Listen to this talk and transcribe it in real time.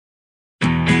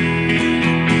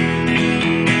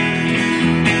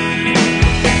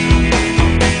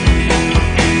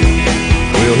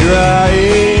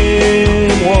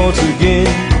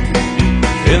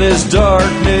this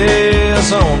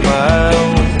darkness on my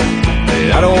own.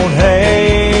 Hey, I don't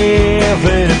have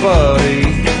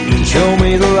anybody to show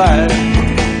me the light.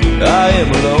 I am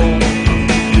alone.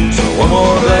 So one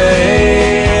more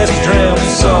glass to drown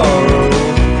the sorrow,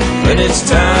 and it's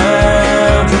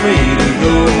time for me to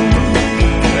go.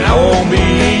 And I won't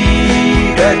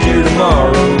be back here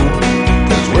tomorrow,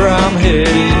 'cause where I'm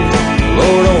headed, the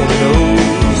Lord only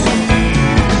knows.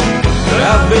 But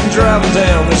I've been driving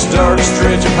down this dark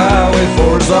stretch of highway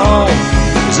for as long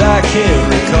as I can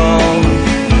recall.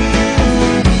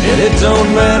 And it don't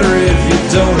matter if you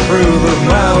don't approve of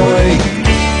my way,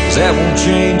 'cause that won't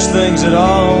change things at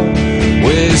all.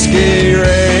 Whiskey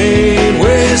rain,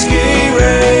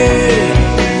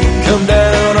 come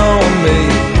down on me,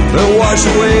 but wash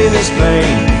away this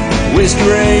pain. Whiskey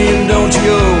rain, don't you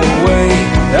go away,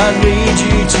 I need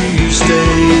you to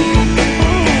stay.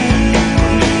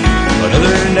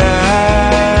 Another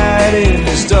night in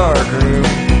this dark room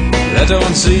that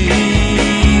don't see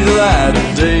the light of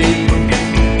day,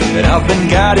 and I've been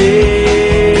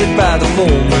guided by the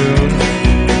full moon,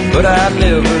 but I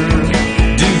never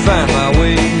do find my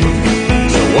way.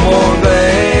 So one more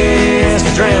glass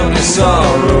to drown this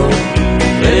sorrow,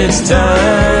 and it's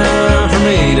time for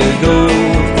me to go.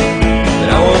 And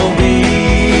I won't be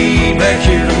back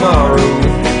here tomorrow,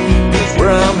 'cause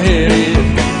where I'm headed,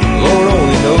 Lord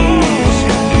only knows.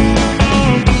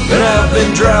 But I've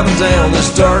been driving down this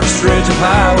dark stretch of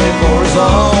highway for as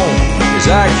long as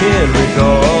I can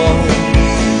recall.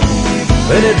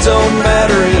 And it don't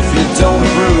matter if you don't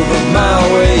approve of my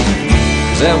way,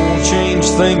 'cause that won't change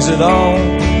things at all.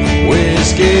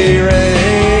 Whiskey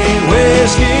rain,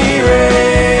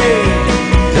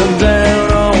 come down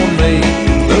on me,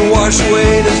 then wash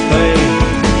away this pain.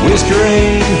 Whiskey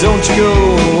rain, don't you go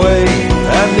away,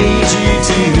 I need you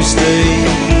to stay.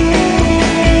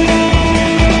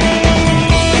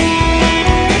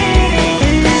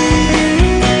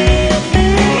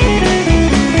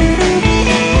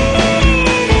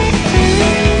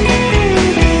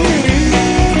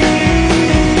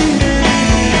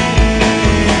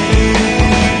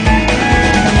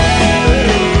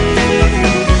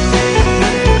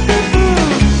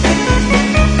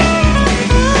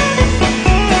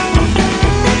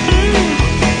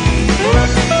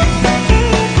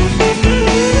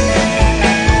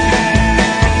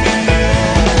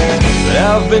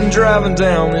 I've been driving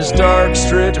down this dark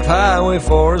stretch of highway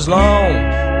for as long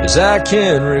as I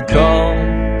can recall.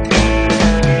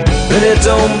 And it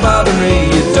don't bother me,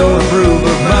 you don't approve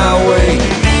of my way,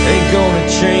 ain't gonna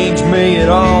change me at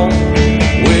all.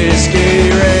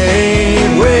 Whiskey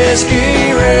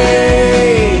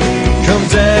rain, come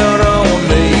down on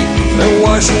me, and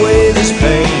wash away this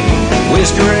pain.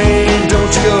 Whiskey rain,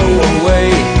 don't you go away,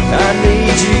 I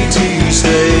need you to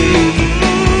stay.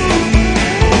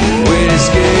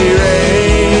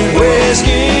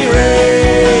 Whiskey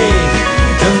rain,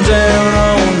 come down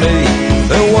on me,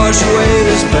 and wash away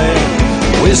this pain.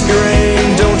 Whiskey rain,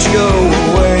 don't you go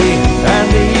away, I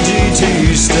need you to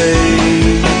stay.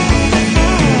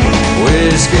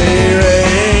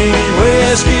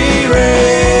 Whiskey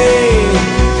rain,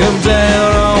 come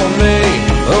down on me,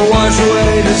 and wash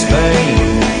away this pain.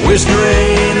 Whiskey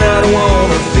rain, I don't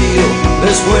wanna feel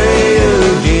this way